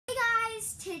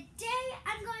Today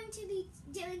I'm going to be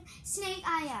doing Snake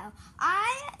IO.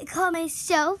 I call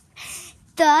myself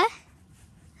the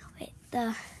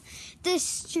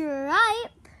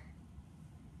Stripe.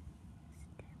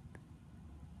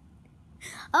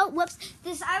 Oh, whoops.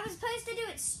 I was supposed to do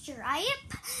it Stripe.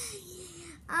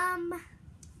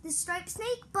 The Stripe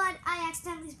Snake, but I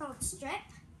accidentally spelled Strip.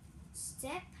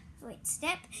 Step.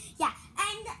 Yeah.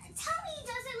 And tell me,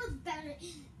 does it look better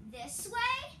this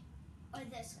way or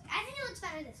this way? I think it looks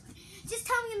better this way. Just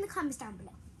tell me in the comments down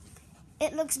below.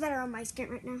 It looks better on my screen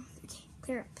right now. Okay,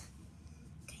 clear up.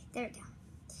 Okay, there we go.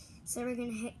 So we're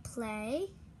gonna hit play.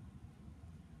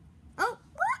 Oh,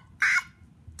 what? Ah,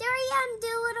 there I am, the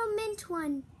little mint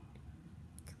one.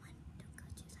 Come on, don't go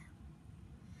too loud.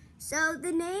 So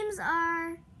the names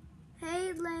are,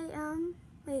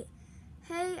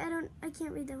 I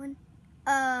can't read that one.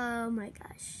 Oh my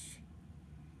gosh.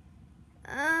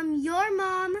 Your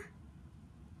mom.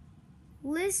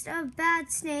 List of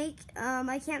bad snake.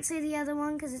 I can't say the other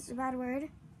one because it's a bad word.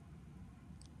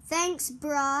 Thanks,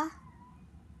 brah.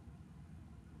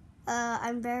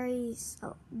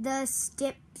 The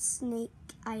Skip Snake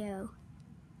IO.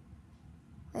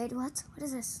 Wait, what? What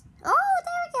is this? Oh,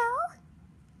 there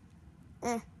we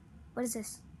go. What is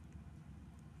this?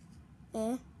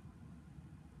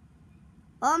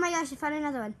 Oh my gosh, I found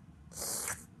another one.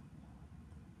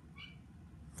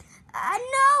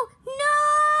 No!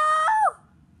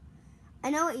 I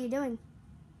know what you're doing.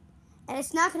 And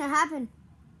it's not gonna happen.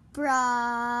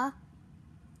 Bruh,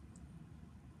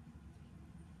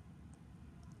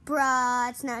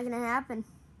 it's not gonna happen.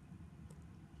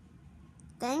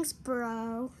 Thanks,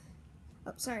 bro.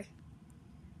 Oh, sorry.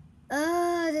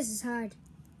 Oh, this is hard.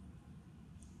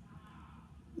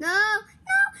 No.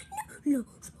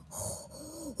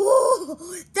 Oh,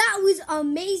 that was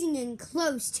amazing and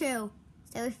close too.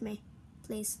 Stay with me,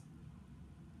 please.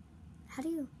 How do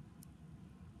you?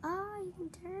 Oh, you can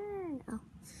turn. Oh.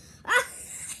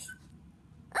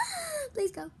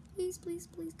 Please go. Please go.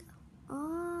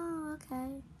 Oh,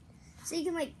 okay. So you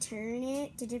can like turn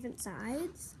it to different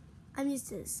sides. I'm used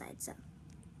to this side, so.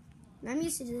 I'm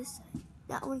used to this side.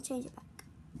 No, I want to change it back.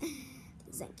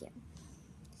 Please, thank you.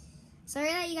 Sorry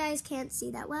that you guys can't see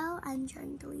that well. I'm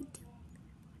trying to read too.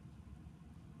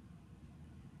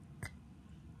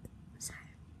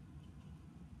 Sorry.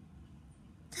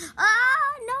 No.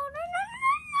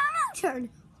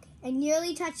 Turn. I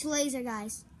nearly touched laser,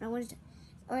 guys. I wanted to.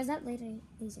 Or is that laser?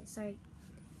 Sorry.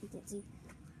 You can't see.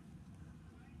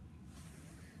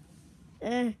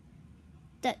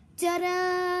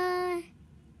 Da-da!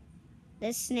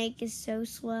 This snake is so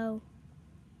slow.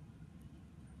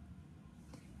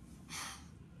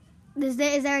 Is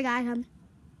there a guy coming?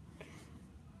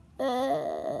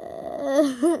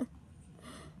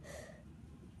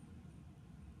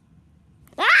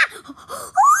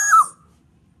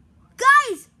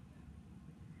 Guys!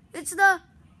 It's the...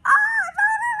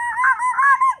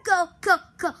 no. Go.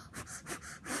 That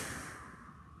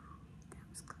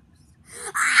was close.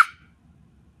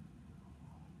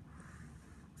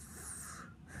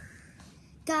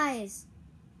 Guys,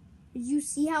 did you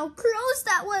see how close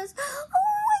that was? Oh,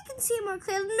 I can see more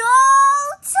clearly. No,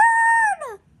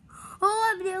 turn!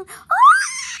 Oh, I'm doing. Go!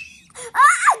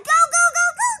 I'm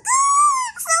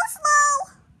so slow.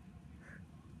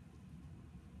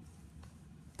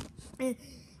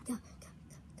 Go.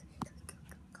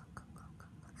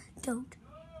 Don't.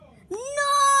 No!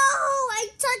 I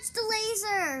touched the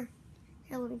laser.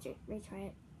 Here, let me retry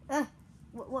it.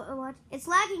 What? It's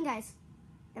lagging, guys.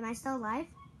 Am I still alive?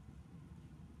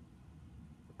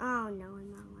 Oh no,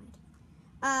 I'm not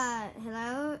alive.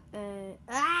 Hello?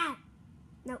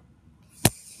 No.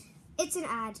 It's an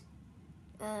ad.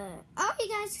 Oh, you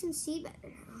guys can see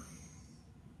better now.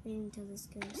 Wait until this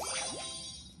goes.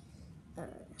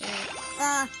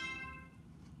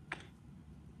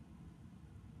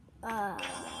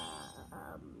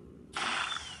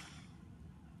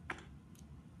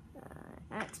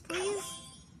 X, please.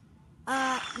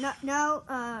 No.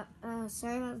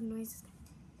 Sorry about the noises.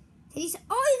 Can you see?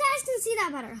 Oh, you guys can see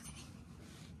that better.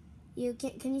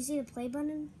 Okay. Can you see the play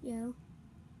button? Yo.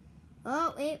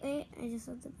 Oh, wait. I just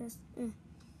left the best.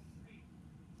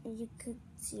 You could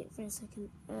see it for a second.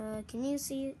 Can you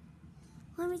see it?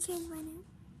 Let me change my name.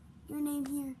 Your name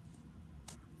here.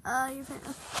 Your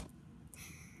friend.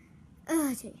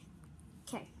 Okay.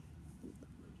 Okay.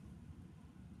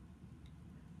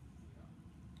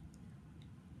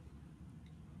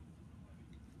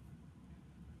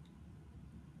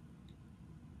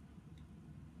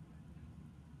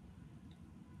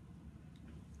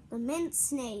 The mint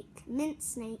snake. There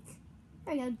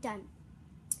we go, done.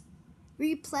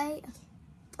 Replay. Okay.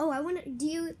 Oh, do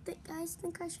you guys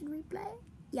think I should replay?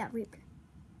 Yeah, replay.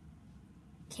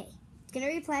 Okay, it's gonna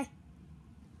replay.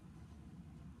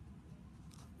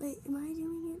 Wait, am I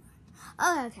doing it?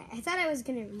 Oh, okay. I thought I was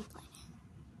gonna replay.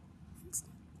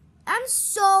 I'm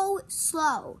so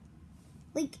slow.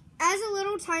 Like, as a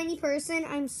little tiny person,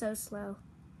 I'm so slow.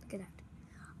 Look at that.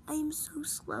 I am so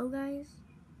slow, guys.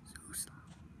 So slow.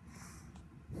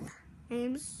 I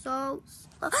am so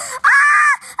slow.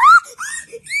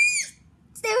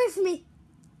 Stay away from me.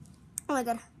 Oh my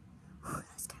god.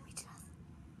 That scared me to death.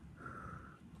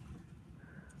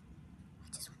 I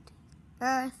just went to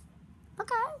Earth.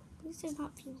 Okay. At least there's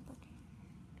not people there.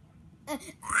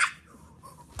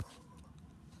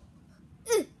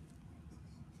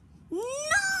 No, I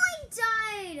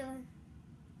died!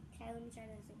 Okay, let me try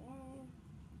this again.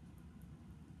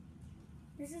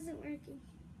 This isn't working.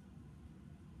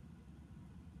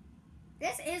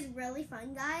 This is really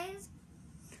fun, guys.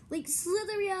 Like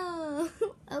Slitheria!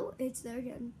 Oh, it's there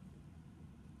again.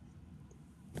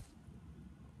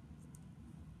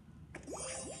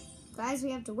 Guys,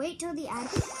 we have to wait till the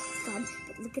ad is done.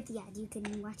 But look at the ad. You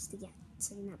can watch the ad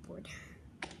so you're not bored.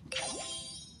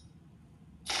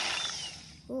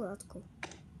 Oh, that's cool.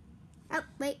 Oh,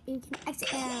 wait, you can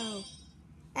exit now.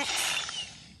 X.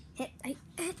 Hit.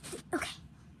 Okay.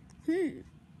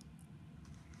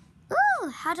 Oh,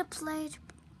 how to play.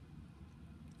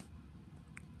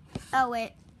 Oh,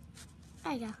 wait.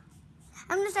 There you go.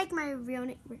 I'm going to take my real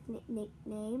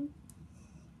nickname.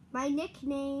 My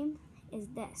nickname is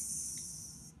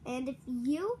this. And if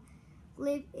you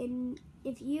live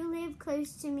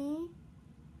close to me,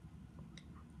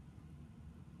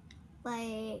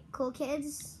 like cool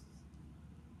kids.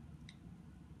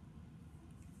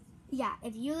 Yeah,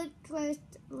 if you live close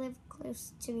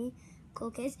to me,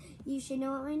 cool kids, you should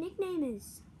know what my nickname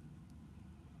is.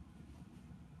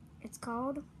 It's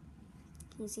called,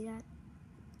 can you see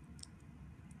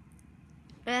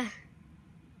that?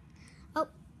 Oh,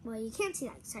 well, you can't see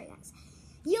that. Sorry, guys.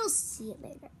 You'll see it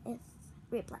later if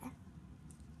replay.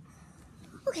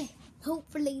 Okay,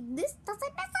 hopefully this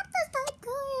doesn't mess up this time,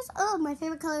 guys. Oh, my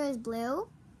favorite color is blue.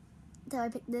 So I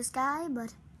picked this guy,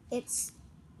 but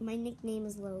my nickname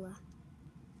is Lola.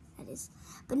 That is,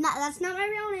 but that's not my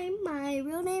real name. My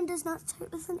real name does not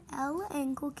start with an L,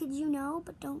 and cool kids, you know,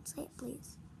 but don't say it,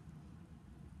 please.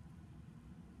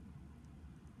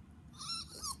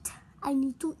 Eat. I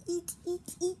need to eat.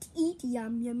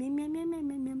 Yum, yum, yum, yum, yum, yum,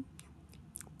 yum, yum.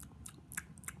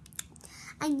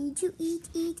 I need to eat.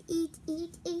 Eat.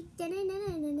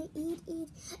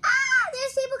 Ah,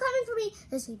 there's people coming for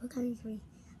me.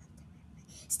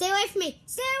 Stay away from me.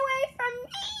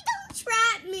 Don't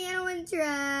trap me. I don't want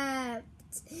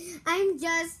trapped. I'm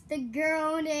just a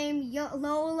girl named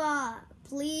Lola.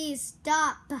 Please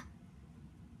stop.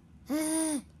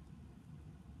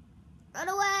 Run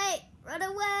away.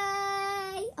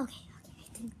 Okay. I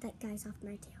think that guy's off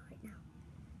my tail right now.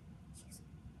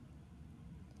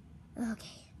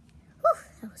 Okay. Whew,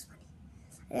 that was funny.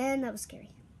 And that was scary.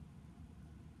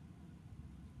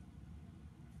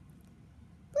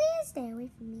 Please stay away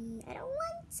from me. I don't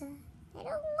want that.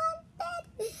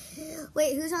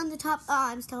 Wait, who's on the top? Oh,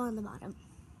 I'm still on the bottom.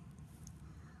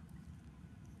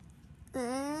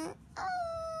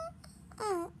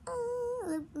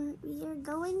 We are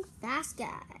going fast,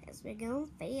 guys. We're going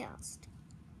fast.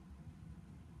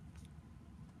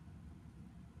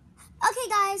 Okay,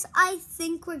 guys, I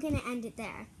think we're going to end it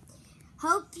there.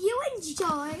 Hope you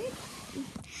enjoyed.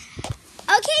 Okay,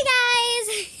 guys,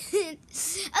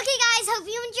 hope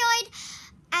you enjoyed.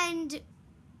 And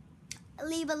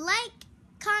leave a like,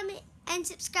 comment, and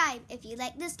subscribe if you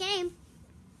like this game.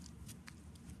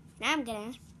 And I'm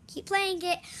going to keep playing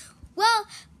it. Well,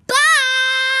 bye!